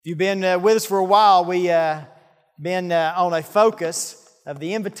If you've been with us for a while, we've been on a focus of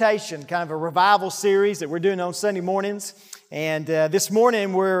the invitation, kind of a revival series that we're doing on Sunday mornings. And this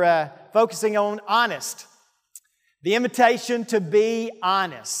morning we're focusing on honest. The invitation to be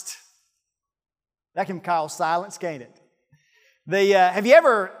honest. That can cause silence, can't it? Have you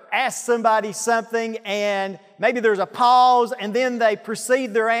ever asked somebody something and maybe there's a pause and then they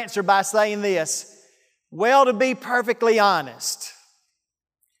precede their answer by saying this, "Well, to be perfectly honest."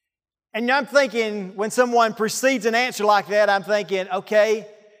 And I'm thinking, when someone precedes an answer like that, I'm thinking, okay,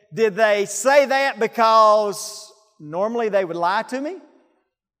 did they say that because normally they would lie to me?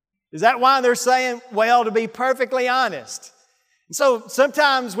 Is that why they're saying, "Well, to be perfectly honest"? And so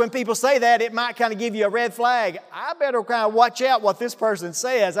sometimes when people say that, it might kind of give you a red flag. I better kind of watch out what this person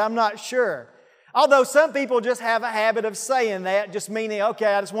says. I'm not sure. Although some people just have a habit of saying that, just meaning,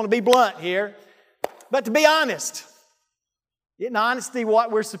 okay, I just want to be blunt here. But to be honest, isn't honesty what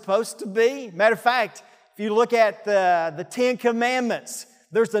we're supposed to be? Matter of fact, if you look at the Ten Commandments,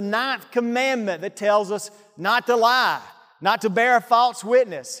 there's the 9th commandment that tells us not to lie, not to bear a false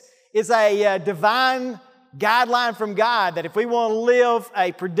witness. It's a divine guideline from God that if we want to live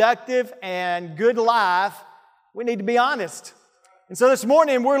a productive and good life, we need to be honest. And so this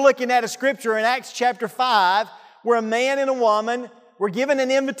morning we're looking at a scripture in Acts chapter 5 where a man and a woman were given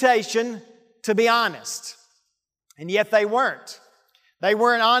an invitation to be honest. And yet they weren't. They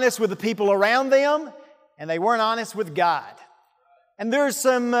weren't honest with the people around them, and they weren't honest with God. And there's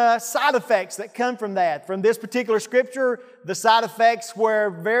some side effects that come from that. From this particular scripture, the side effects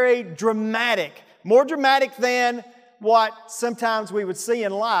were very dramatic, more dramatic than what sometimes we would see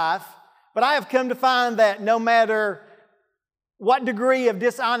in life. But I have come to find that no matter what degree of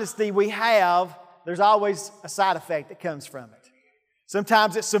dishonesty we have, there's always a side effect that comes from it.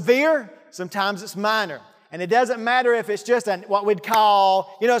 Sometimes it's severe, sometimes it's minor. And it doesn't matter if it's just what we'd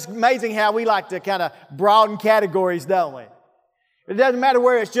call, it's amazing how we like to kind of broaden categories, don't we? It doesn't matter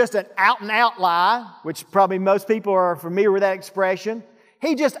where it's just an out-and-out lie, which probably most people are familiar with that expression.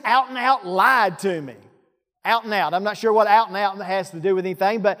 He just out-and-out lied to me. Out and out. I'm not sure what out and out has to do with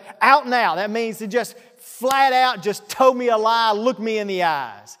anything, but out and out. That means he just flat out just told me a lie, looked me in the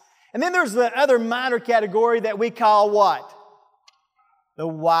eyes. And then there's the other minor category that we call what? The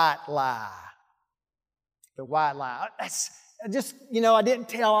white lie. The white lie. That's just, I didn't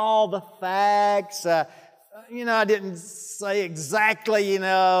tell all the facts. I didn't say exactly,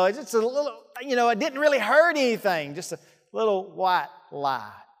 it's just a little, it didn't really hurt anything. Just a little white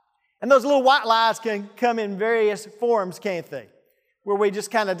lie. And those little white lies can come in various forms, can't they? Where we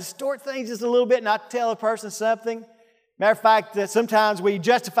just kind of distort things just a little bit, not tell a person something. Matter of fact, sometimes we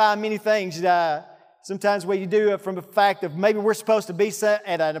justify many things. Sometimes we do it from the fact of maybe we're supposed to be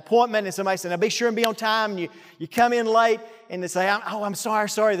at an appointment and somebody says, "Now be sure and be on time." And you come in late and they say, I'm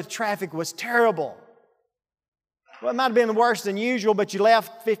sorry, the traffic was terrible. Well, it might have been worse than usual, but you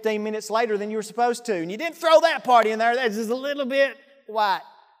left 15 minutes later than you were supposed to. And you didn't throw that party in there. That's just a little bit white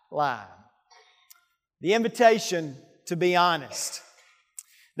lie. The invitation to be honest.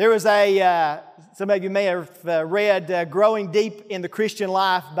 There was some of you may have read Growing Deep in the Christian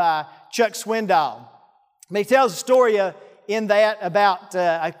Life by Chuck Swindoll. He tells a story in that about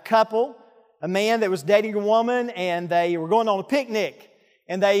a couple, a man that was dating a woman, and they were going on a picnic.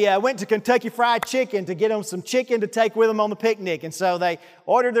 And they went to Kentucky Fried Chicken to get them some chicken to take with them on the picnic. And so they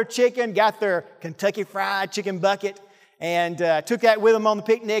ordered their chicken, got their Kentucky Fried Chicken bucket, and took that with them on the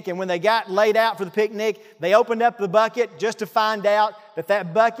picnic. And when they got laid out for the picnic, they opened up the bucket just to find out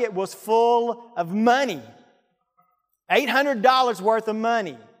that bucket was full of money. $800 worth of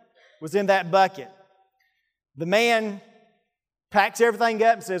money was in that bucket. The man packs everything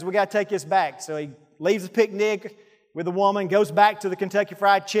up and says, "We got to take this back." So he leaves the picnic with the woman, goes back to the Kentucky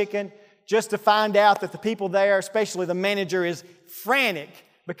Fried Chicken just to find out that the people there, especially the manager, is frantic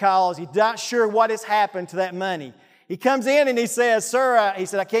because he's not sure what has happened to that money. He comes in and he says, "Sir,"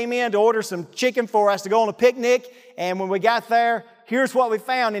 I came in to order some chicken for us to go on a picnic, and when we got there, here's what we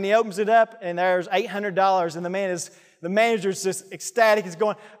found." And he opens it up and there's $800, and the manager's just ecstatic. He's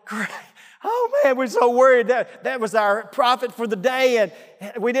going, "Great. Oh man, we're so worried. That was our profit for the day, and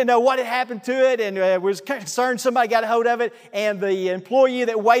we didn't know what had happened to it, and we was concerned somebody got a hold of it, and the employee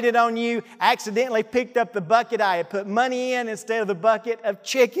that waited on you accidentally picked up the bucket I had put money in instead of the bucket of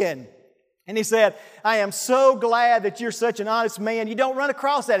chicken." And he said, "I am so glad that you're such an honest man. You don't run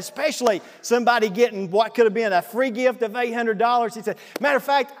across that, especially somebody getting what could have been a free gift of $800. He said, "Matter of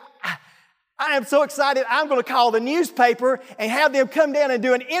fact, I am so excited, I'm going to call the newspaper and have them come down and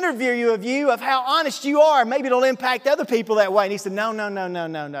do an interview of you of how honest you are. Maybe it'll impact other people that way." And he said, No.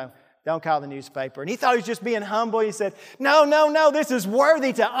 Don't call the newspaper. And he thought he was just being humble. He said, no, this is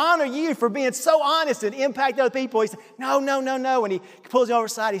worthy to honor you for being so honest and impact other people. He said, no. And he pulls him over the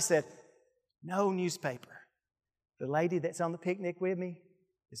side. He said, no newspaper. The lady that's on the picnic with me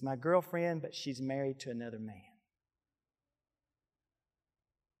is my girlfriend, but she's married to another man.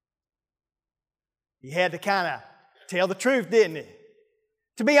 He had to kind of tell the truth, didn't he?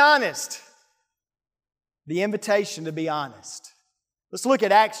 To be honest. The invitation to be honest. Let's look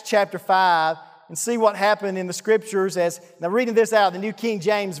at Acts chapter 5 and see what happened in the Scriptures. Now reading this out of the New King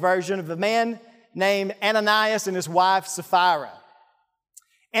James Version, of a man named Ananias and his wife Sapphira.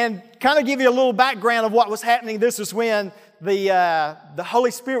 And kind of give you a little background of what was happening. This was when the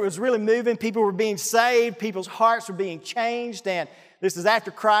Holy Spirit was really moving. People were being saved. People's hearts were being changed. And this is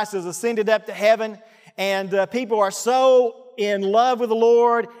after Christ has ascended up to heaven. And people are so in love with the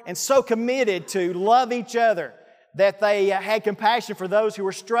Lord and so committed to love each other that they had compassion for those who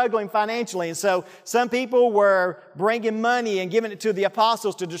were struggling financially. And so some people were bringing money and giving it to the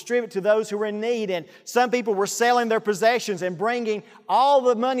apostles to distribute to those who were in need. And some people were selling their possessions and bringing all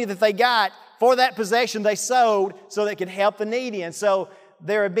the money that they got for that possession they sold so they could help the needy. And so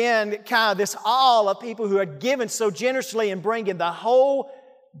there had been kind of this awe of people who had given so generously and bringing the whole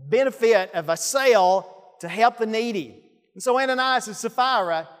benefit of a sale to help the needy. And so Ananias and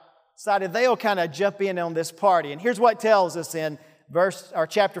Sapphira decided they'll kind of jump in on this party. And here's what it tells us in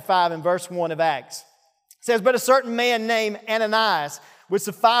chapter 5 and verse 1 of Acts. It says, but a certain man named Ananias, with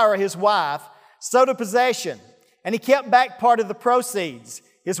Sapphira his wife, sold a possession, and he kept back part of the proceeds.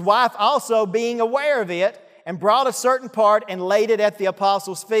 His wife also, being aware of it, and brought a certain part and laid it at the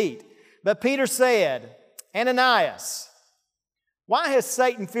apostles' feet. But Peter said, Ananias, why has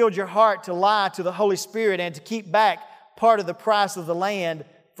Satan filled your heart to lie to the Holy Spirit and to keep back part of the price of the land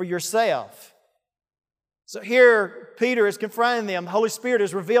for yourself? So here Peter is confronting them. The Holy Spirit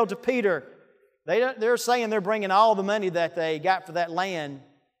is revealed to Peter. They're saying they're bringing all the money that they got for that land,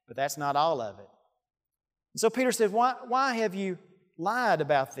 but that's not all of it. And so Peter said, why have you lied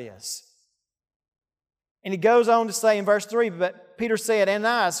about this? And he goes on to say in verse 3, but Peter said,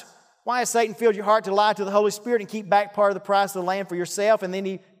 Ananias, why has Satan filled your heart to lie to the Holy Spirit and keep back part of the price of the land for yourself? And then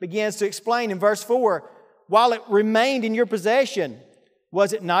he begins to explain in verse 4, while it remained in your possession,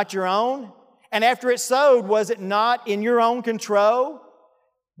 was it not your own? And after it sowed, was it not in your own control?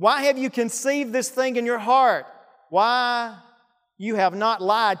 Why have you conceived this thing in your heart? Why you have not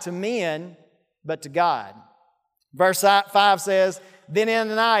lied to men, but to God? Verse 5 says, then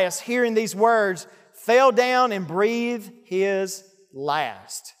Ananias, hearing these words, fell down and breathed his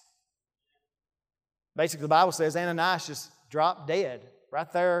last. Basically, the Bible says Ananias just dropped dead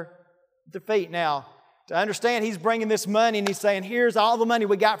right there at their feet. Now, to understand, he's bringing this money and he's saying, here's all the money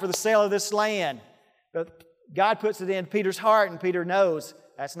we got for the sale of this land. But God puts it in Peter's heart, and Peter knows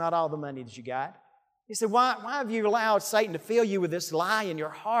that's not all the money that you got. He said, why have you allowed Satan to fill you with this lie in your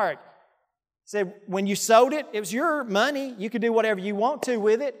heart? He said, when you sold it, it was your money. You could do whatever you want to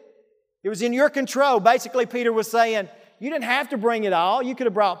with it. It was in your control. Basically, Peter was saying, you didn't have to bring it all. You could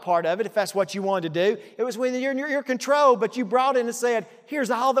have brought part of it if that's what you wanted to do. It was within your control, but you brought it and said, here's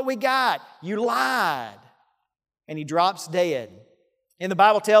all that we got. You lied. And he drops dead. And the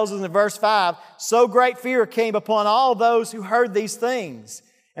Bible tells us in verse 5, so great fear came upon all those who heard these things.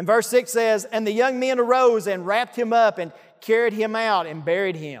 And verse 6 says, and the young men arose and wrapped him up and carried him out and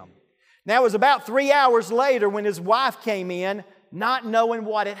buried him. Now it was about 3 hours later when his wife came in, not knowing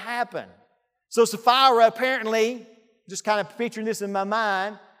what had happened. So Sapphira apparently, just kind of picturing this in my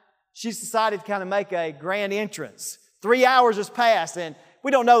mind, she's decided to kind of make a grand entrance. 3 hours has passed, and we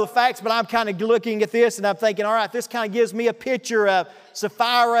don't know the facts, but I'm kind of looking at this and I'm thinking, all right, this kind of gives me a picture of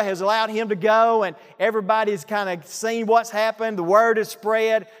Sapphira has allowed him to go, and everybody's kind of seen what's happened. The word is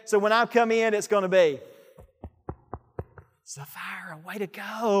spread. So when I come in, it's going to be, Sapphira, way to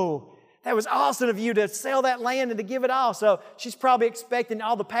go. That was awesome of you to sell that land and to give it all. So she's probably expecting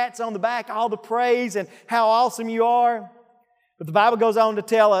all the pats on the back, all the praise, and how awesome you are. But the Bible goes on to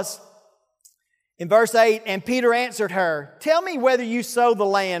tell us in verse 8, and Peter answered her, tell me whether you sold the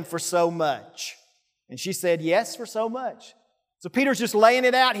land for so much. And she said, yes, for so much. So Peter's just laying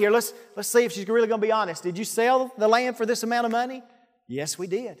it out here. Let's see if she's really going to be honest. Did you sell the land for this amount of money? Yes, we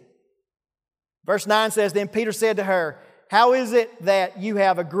did. Verse 9 says, then Peter said to her, how is it that you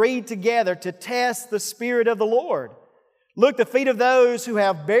have agreed together to test the Spirit of the Lord? Look, the feet of those who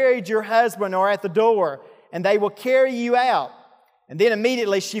have buried your husband are at the door, and they will carry you out. And then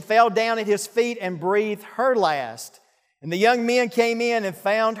immediately she fell down at his feet and breathed her last. And the young men came in and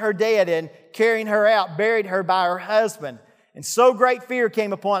found her dead, and carrying her out, buried her by her husband. And so great fear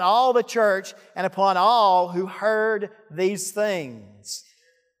came upon all the church and upon all who heard these things.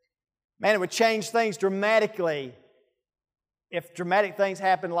 Man, it would change things dramatically if dramatic things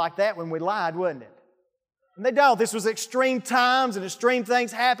happened like that when we lied, wouldn't it? And they don't. This was extreme times and extreme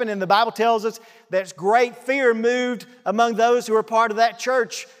things happened, and the Bible tells us that great fear moved among those who were part of that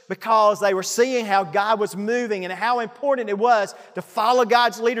church because they were seeing how God was moving and how important it was to follow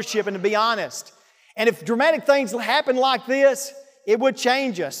God's leadership and to be honest. And if dramatic things happen like this, it would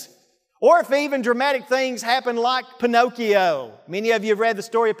change us. Or if even dramatic things happen like Pinocchio. Many of you have read the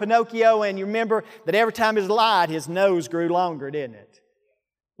story of Pinocchio, and you remember that every time he lied, his nose grew longer, didn't it?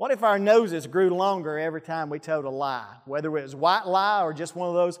 What if our noses grew longer every time we told a lie? Whether it was a white lie or just one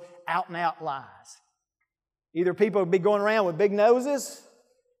of those out-and-out lies. Either people would be going around with big noses,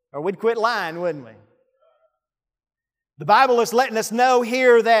 or we'd quit lying, wouldn't we? The Bible is letting us know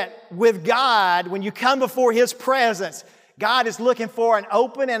here that with God, when you come before His presence, God is looking for an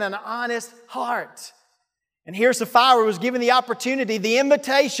open and an honest heart. And here Sapphira was given the opportunity, the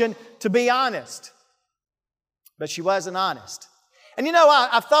invitation to be honest. But she wasn't honest. And you know,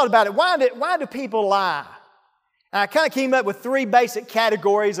 I've thought about it. Why do people lie? And I kind of came up with three basic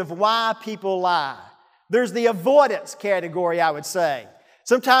categories of why people lie. There's the avoidance category, I would say.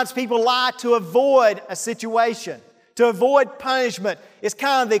 Sometimes people lie to avoid a situation, to avoid punishment. It's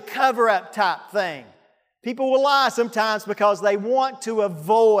kind of the cover-up type thing. People will lie sometimes because they want to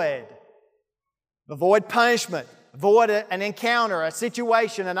avoid punishment, avoid an encounter, a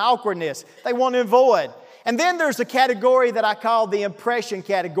situation, an awkwardness. They want to avoid. And then there's a category that I call the impression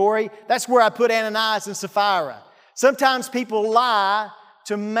category. That's where I put Ananias and Sapphira. Sometimes people lie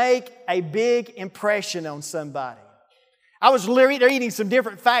to make a big impression on somebody. I was reading some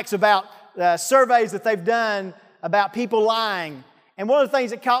different facts about surveys that they've done about people lying. And one of the things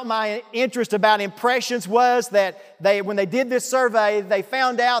that caught my interest about impressions was that when they did this survey, they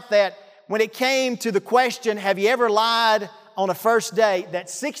found out that when it came to the question, have you ever lied on a first date, that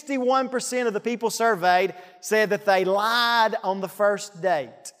 61% of the people surveyed said that they lied on the first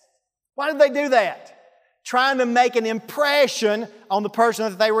date. Why did they do that? Trying to make an impression on the person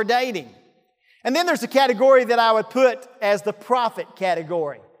that they were dating. And then there's a category that I would put as the profit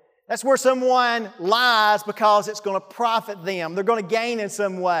category. That's where someone lies because it's going to profit them. They're going to gain in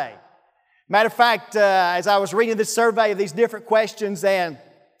some way. Matter of fact, as I was reading this survey of these different questions, and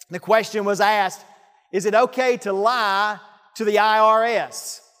the question was asked, is it okay to lie to the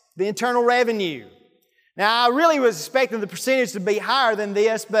IRS, the Internal Revenue? Now, I really was expecting the percentage to be higher than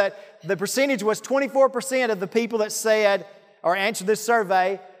this, but the percentage was 24% of the people that said, or answered this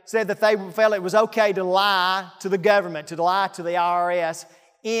survey, said that they felt it was okay to lie to the government, to lie to the IRS,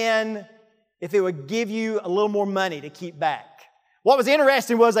 if it would give you a little more money to keep back. What was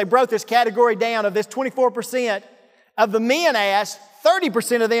interesting was they broke this category down. Of this 24% of the men asked,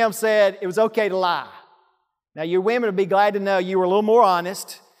 30% of them said it was okay to lie. Now, your women would be glad to know you were a little more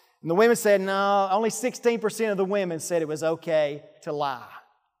honest. And the women said, no, only 16% of the women said it was okay to lie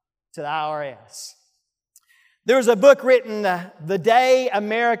to the IRS. There was a book written, The Day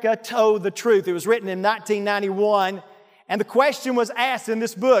America Told the Truth. It was written in 1991. And the question was asked in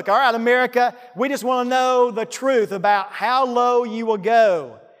this book, all right, America, we just want to know the truth about how low you will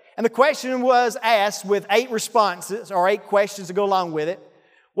go. And the question was asked with 8 responses, or 8 questions to go along with it.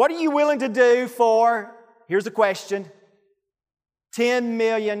 What are you willing to do for, here's the question, $10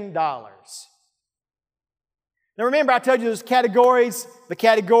 million? Now remember, I told you there's categories. The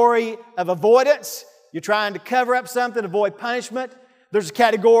category of avoidance, you're trying to cover up something, avoid punishment. There's a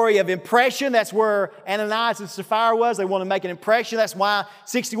category of impression. That's where Ananias and Sapphira was. They want to make an impression. That's why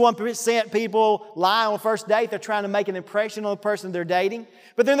 61% people lie on the first date. They're trying to make an impression on the person they're dating.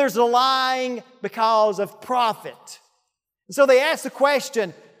 But then there's the lying because of profit. And so they asked the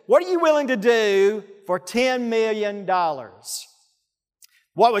question, what are you willing to do for $10 million?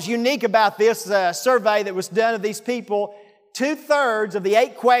 What was unique about this survey that was done of these people, 2/3 of the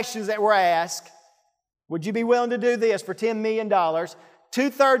 8 questions that were asked, would you be willing to do this for $10 million?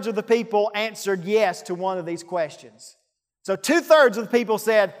 2/3 of the people answered yes to one of these questions. So 2/3 of the people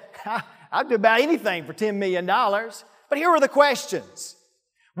said, I'd do about anything for $10 million. But here were the questions.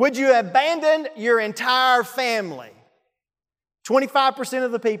 Would you abandon your entire family? 25%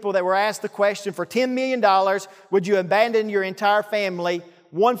 of the people that were asked the question for $10 million, would you abandon your entire family?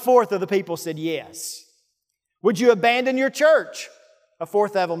 1/4 of the people said yes. Would you abandon your church?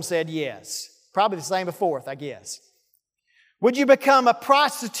 1/4 of them said yes. Probably the same 1/4, I guess. Would you become a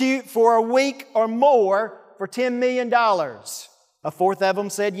prostitute for a week or more for $10 million? 1/4 of them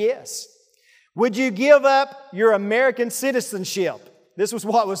said yes. Would you give up your American citizenship? This was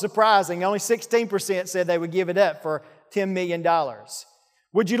what was surprising. Only 16% said they would give it up for $10 million.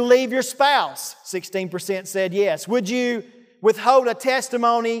 Would you leave your spouse? 16% said yes. Would you withhold a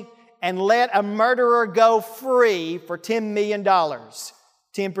testimony and let a murderer go free for $10 million?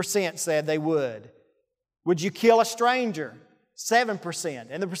 10% said they would. Would you kill a stranger? 7%.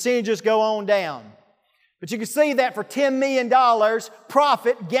 And the percentages go on down. But you can see that for $10 million,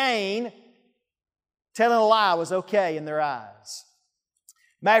 profit, gain, telling a lie was okay in their eyes.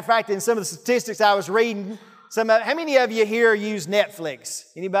 Matter of fact, in some of the statistics I was reading, how many of you here use Netflix?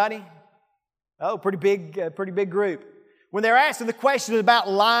 Anybody? Oh, pretty big group. When they were asking the question about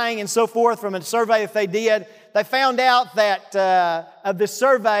lying and so forth from a survey that they did, they found out that of this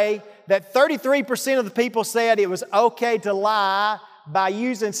survey that 33% of the people said it was okay to lie by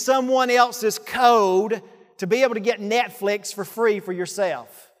using someone else's code to be able to get Netflix for free for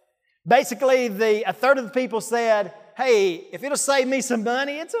yourself. Basically, a third of the people said, hey, if it'll save me some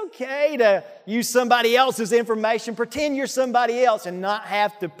money, it's okay to use somebody else's information, pretend you're somebody else and not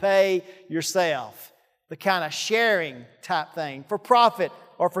have to pay yourself. The kind of sharing type thing for profit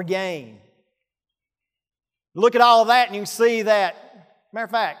or for gain. Look at all of that and you can see that, matter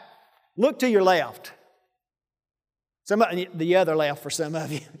of fact, look to your left. The other left for some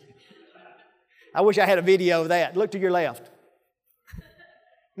of you. I wish I had a video of that. Look to your left.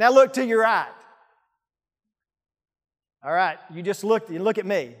 Now look to your right. All right, you look at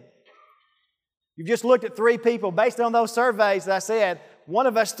me. You've just looked at 3 people. Based on those surveys that I said, one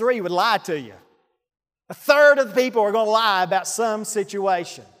of us 3 would lie to you. A third of the people are going to lie about some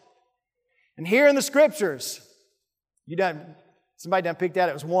situation. And here in the Scriptures, somebody done picked out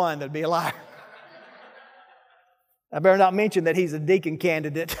it was one that'd be a liar. I better not mention that he's a deacon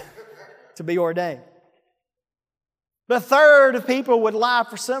candidate to be ordained. But a third of people would lie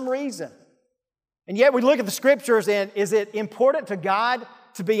for some reason. And yet we look at the Scriptures and is it important to God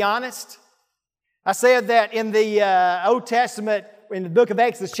to be honest? I said that in the Old Testament, in the book of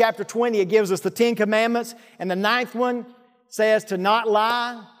Exodus chapter 20, it gives us the 10 commandments. And the 9th one says to not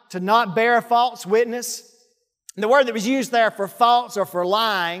lie, to not bear a false witness. And the word that was used there for false or for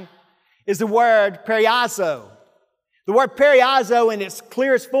lying is the word periazo. The word periazo in its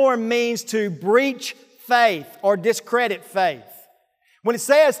clearest form means to breach faith or discredit faith. When it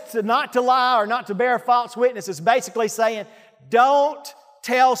says not to lie or not to bear a false witness, it's basically saying don't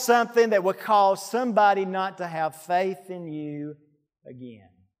tell something that will cause somebody not to have faith in you again.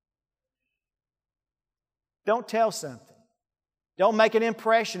 Don't tell something. Don't make an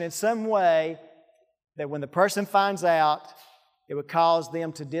impression in some way that when the person finds out, it would cause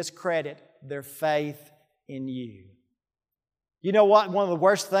them to discredit their faith in you. You know what? One of the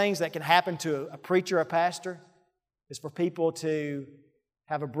worst things that can happen to a preacher or a pastor is for people to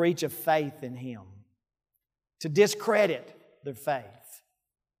have a breach of faith in him, to discredit their faith.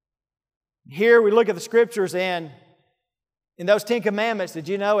 Here we look at the Scriptures, and in those 10 commandments, did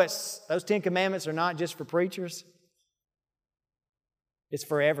you know those 10 commandments are not just for preachers? It's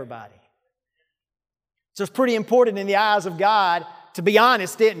for everybody. So it's pretty important in the eyes of God to be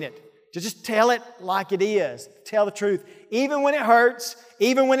honest, isn't it? To just tell it like it is. Tell the truth. Even when it hurts,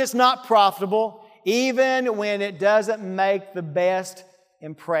 even when it's not profitable, even when it doesn't make the best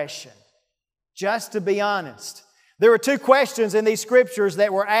impression. Just to be honest. There were 2 questions in these Scriptures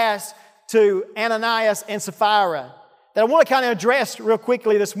that were asked to Ananias and Sapphira that I want to kind of address real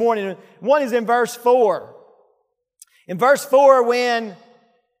quickly this morning. One is in verse 4. In verse 4, when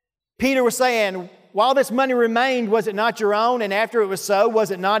Peter was saying, while this money remained, was it not your own? And after it was so,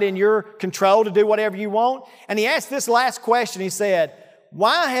 was it not in your control to do whatever you want? And he asked this last question. He said,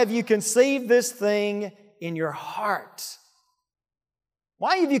 why have you conceived this thing in your heart?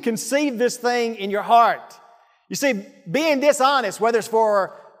 Why have you conceived this thing in your heart? You see, being dishonest, whether it's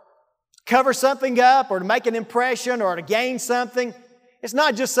for cover something up or to make an impression or to gain something, it's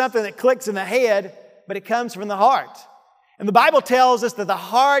not just something that clicks in the head, but it comes from the heart. And the Bible tells us that the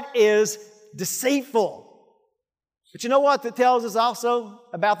heart is deceitful. But you know what that tells us also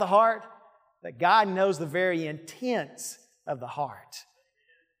about the heart? That God knows the very intents of the heart.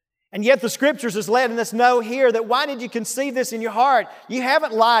 And yet the Scriptures is letting us know here that why did you conceive this in your heart? You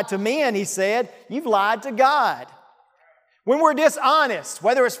haven't lied to men, he said. You've lied to God. When we're dishonest,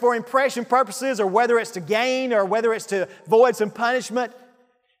 whether it's for impression purposes or whether it's to gain or whether it's to avoid some punishment,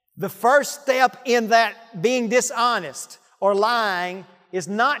 the first step in that being dishonest or lying is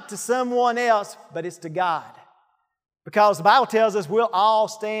not to someone else, but it's to God. Because the Bible tells us we'll all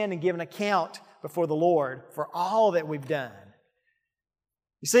stand and give an account before the Lord for all that we've done.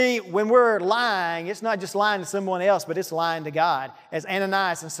 You see, when we're lying, it's not just lying to someone else, but it's lying to God, as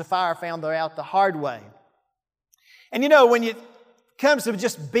Ananias and Sapphira found out the hard way. And you know, when it comes to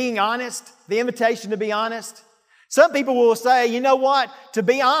just being honest, the invitation to be honest, some people will say, you know what, to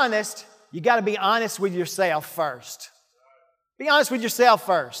be honest, you got to be honest with yourself first. Be honest with yourself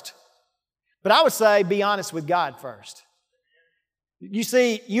first. But I would say be honest with God first. You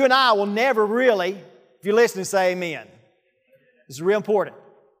see, you and I will never really, if you're listening, say amen. This is real important.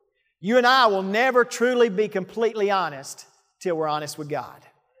 You and I will never truly be completely honest till we're honest with God.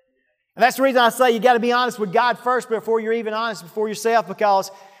 And that's the reason I say you got to be honest with God first before you're even honest before yourself,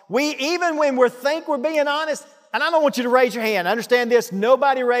 because even when we think we're being honest, and I don't want you to raise your hand. Understand this,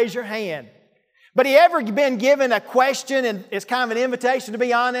 nobody raise your hand. But have you ever been given a question and it's kind of an invitation to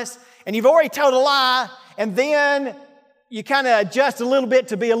be honest, and you've already told a lie, and then you kind of adjust a little bit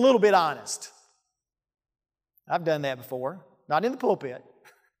to be a little bit honest? I've done that before. Not in the pulpit,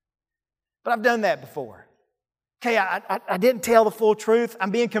 but I've done that before. Okay, I didn't tell the full truth.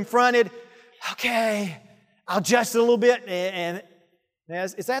 I'm being confronted. Okay, I'll adjust it a little bit. And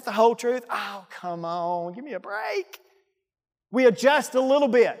is that the whole truth? Oh, come on, give me a break. We adjust a little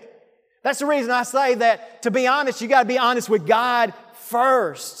bit. That's the reason I say that to be honest, you got to be honest with God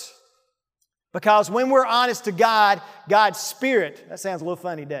first. Because when we're honest to God, God's Spirit, that sounds a little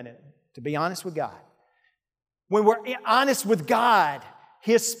funny, doesn't it? To be honest with God. When we're honest with God,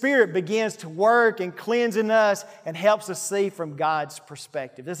 His Spirit begins to work and cleanse in us and helps us see from God's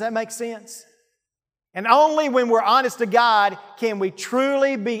perspective. Does that make sense? And only when we're honest to God can we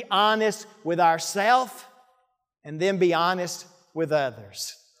truly be honest with ourselves and then be honest with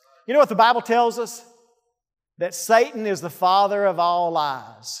others. You know what the Bible tells us? That Satan is the father of all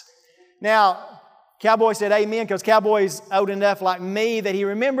lies. Now, Cowboy said amen because Cowboy's old enough like me that he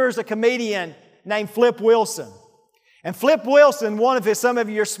remembers a comedian named Flip Wilson. And Flip Wilson, some of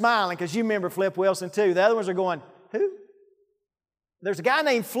you are smiling because you remember Flip Wilson too. The other ones are going, who? There's a guy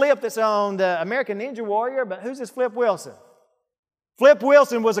named Flip that's on the American Ninja Warrior, but who's this Flip Wilson? Flip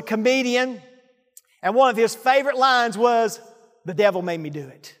Wilson was a comedian, and one of his favorite lines was, "The devil made me do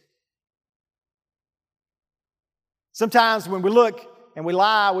it." Sometimes when we look and we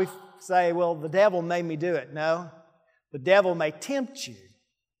lie, we say, well, the devil made me do it. No, the devil may tempt you.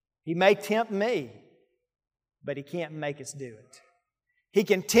 He may tempt me, but he can't make us do it. He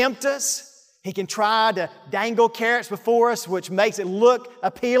can tempt us. He can try to dangle carrots before us, which makes it look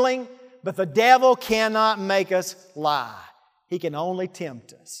appealing, but the devil cannot make us lie. He can only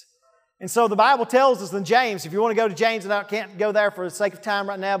tempt us. And so the Bible tells us in James, if you want to go to James, and I can't go there for the sake of time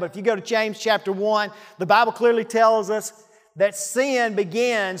right now, but if you go to James chapter 1, the Bible clearly tells us that sin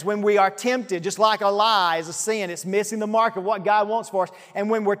begins when we are tempted, just like a lie is a sin. It's missing the mark of what God wants for us. And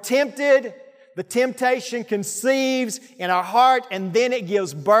when we're tempted, the temptation conceives in our heart, and then it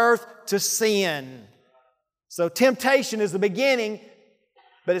gives birth to sin. So temptation is the beginning,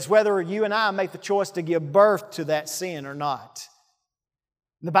 but it's whether you and I make the choice to give birth to that sin or not.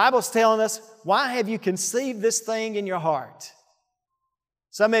 The Bible's telling us, why have you conceived this thing in your heart?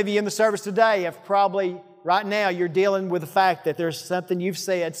 Some of you in the service today have probably, right now, you're dealing with the fact that there's something you've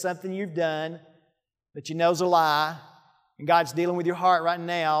said, something you've done that you know is a lie, and God's dealing with your heart right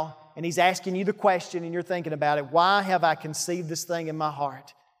now, and He's asking you the question, and you're thinking about it. Why have I conceived this thing in my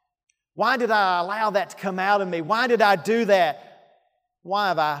heart? Why did I allow that to come out of me? Why did I do that?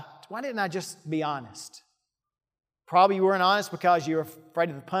 Why didn't I just be honest? Probably you weren't honest because you were afraid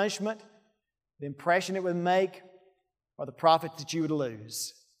of the punishment, the impression it would make, or the profit that you would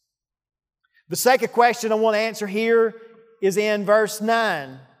lose. The second question I want to answer here is in verse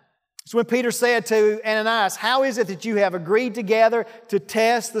 9. It's when Peter said to Ananias, "How is it that you have agreed together to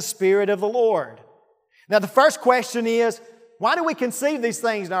test the Spirit of the Lord?" Now the first question is, why do we conceive these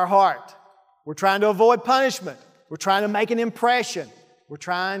things in our heart? We're trying to avoid punishment. We're trying to make an impression. We're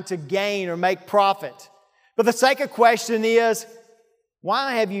trying to gain or make profit. But the second question is,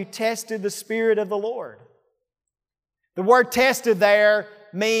 why have you tested the Spirit of the Lord? The word tested there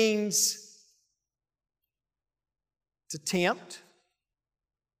means to tempt.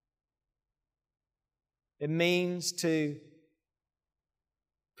 It means to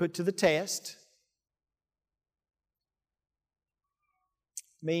put to the test.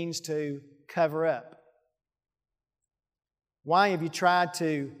 It means to cover up. Why have you tried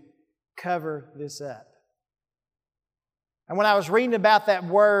to cover this up? And when I was reading about that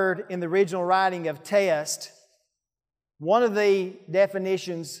word in the original writing of test, one of the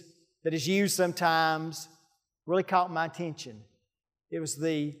definitions that is used sometimes really caught my attention. It was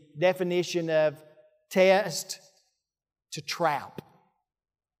the definition of test to trap.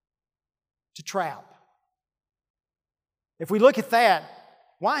 To trap. If we look at that,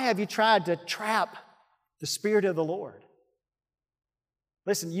 why have you tried to trap the Spirit of the Lord?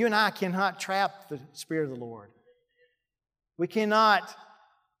 Listen, you and I cannot trap the Spirit of the Lord. We cannot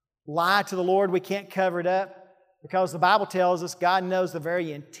lie to the Lord. We can't cover it up because the Bible tells us God knows the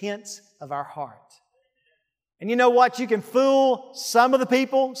very intents of our heart. And you know what? You can fool some of the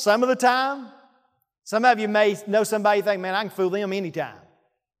people some of the time. Some of you may know somebody you think, man, I can fool them anytime.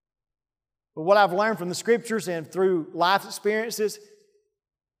 But what I've learned from the Scriptures and through life experiences,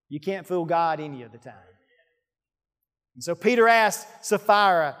 you can't fool God any of the time. And so Peter asked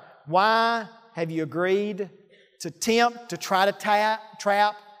Sapphira, why have you agreed to tempt, to try to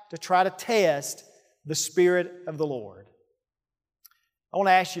trap, to try to test the Spirit of the Lord? I want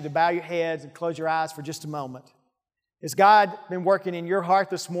to ask you to bow your heads and close your eyes for just a moment. Has God been working in your heart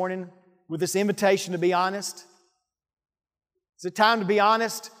this morning with this invitation to be honest? Is it time to be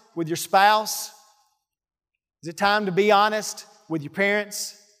honest with your spouse? Is it time to be honest with your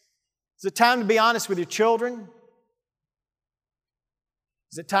parents? Is it time to be honest with your children?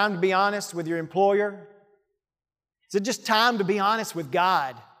 Is it time to be honest with your employer? Is it just time to be honest with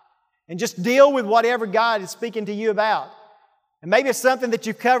God and just deal with whatever God is speaking to you about? And maybe it's something that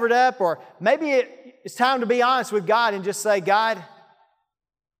you've covered up, or maybe it's time to be honest with God and just say, God,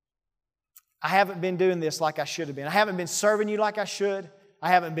 I haven't been doing this like I should have been. I haven't been serving you like I should. I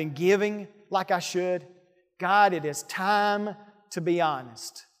haven't been giving like I should. God, it is time to be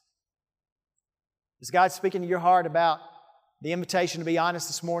honest. Is God speaking to your heart about the invitation to be honest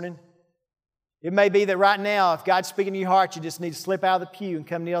this morning? It may be that right now, if God's speaking to your heart, you just need to slip out of the pew and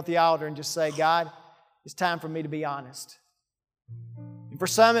come kneel at the altar and just say, God, it's time for me to be honest. And for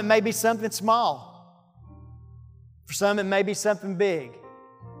some, it may be something small. For some, it may be something big.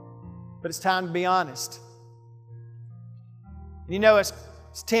 But it's time to be honest. And you know, it's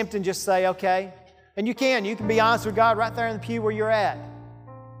tempting to just say, okay. And you can be honest with God right there in the pew where you're at.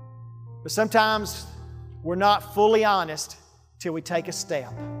 But sometimes we're not fully honest till we take a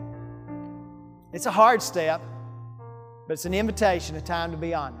step. It's a hard step, but it's an invitation, a time to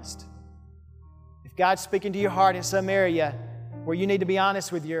be honest. If God's speaking to your heart in some area where you need to be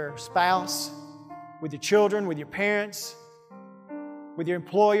honest with your spouse, with your children, with your parents, with your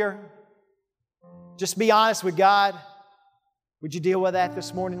employer, just be honest with God. Would you deal with that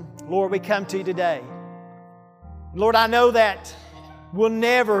this morning? Lord, we come to you today. Lord, I know that we'll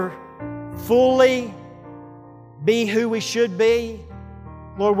never fully be who we should be.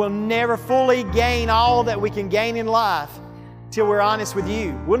 Lord, we'll never fully gain all that we can gain in life till we're honest with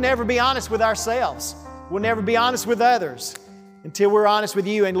you. We'll never be honest with ourselves. We'll never be honest with others until we're honest with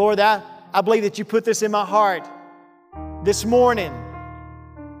you. And Lord, I believe that you put this in my heart this morning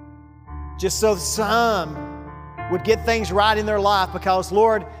just so some would get things right in their life, because,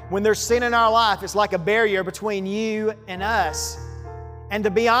 Lord, when there's sin in our life, it's like a barrier between you and us. And to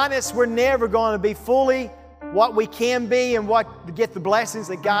be honest, we're never going to be fully what we can be and to get the blessings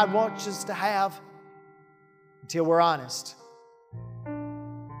that God wants us to have until we're honest.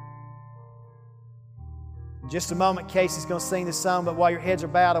 In just a moment, Casey's going to sing this song, but while your heads are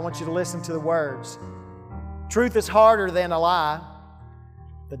bowed, I want you to listen to the words. Truth is harder than a lie.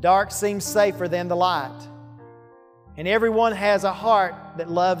 The dark seems safer than the light. And everyone has a heart that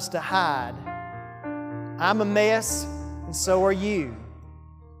loves to hide. I'm a mess, and so are you.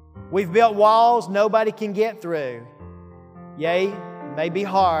 We've built walls nobody can get through. Yea, it may be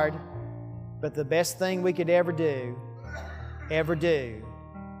hard, but the best thing we could ever do,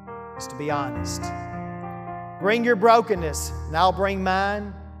 is to be honest. Bring your brokenness, and I'll bring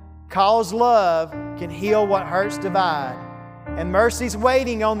mine. Cause love can heal what hurts divide. And mercy's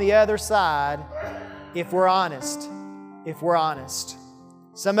waiting on the other side if we're honest. If we're honest.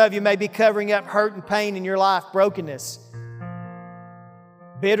 Some of you may be covering up hurt and pain in your life, brokenness,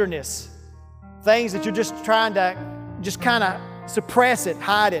 bitterness, things that you're just trying to kind of suppress it,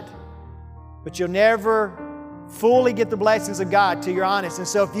 hide it. But you'll never fully get the blessings of God till you're honest. And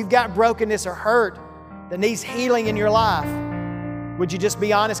so if you've got brokenness or hurt that needs healing in your life, would you just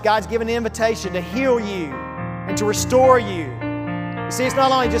be honest? God's given an invitation to heal you and to restore you. You see, it's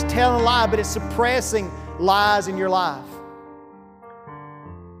not only just telling a lie, but it's suppressing lies in your life.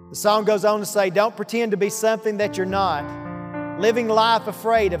 The song goes on to say, don't pretend to be something that you're not, living life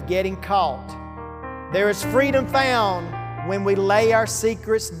afraid of getting caught. There is freedom found when we lay our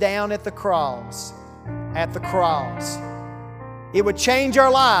secrets down at the cross. At the cross. It would change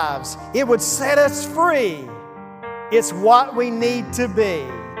our lives. It would set us free. It's what we need to be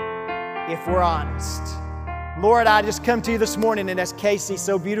if we're honest. Lord, I just come to you this morning, and as Casey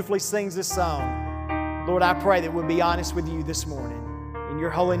so beautifully sings this song, Lord, I pray that we'll be honest with you this morning. In your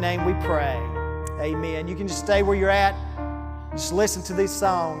holy name we pray. Amen. You can just stay where you're at. Just listen to this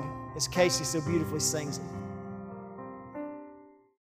song as Casey so beautifully sings it.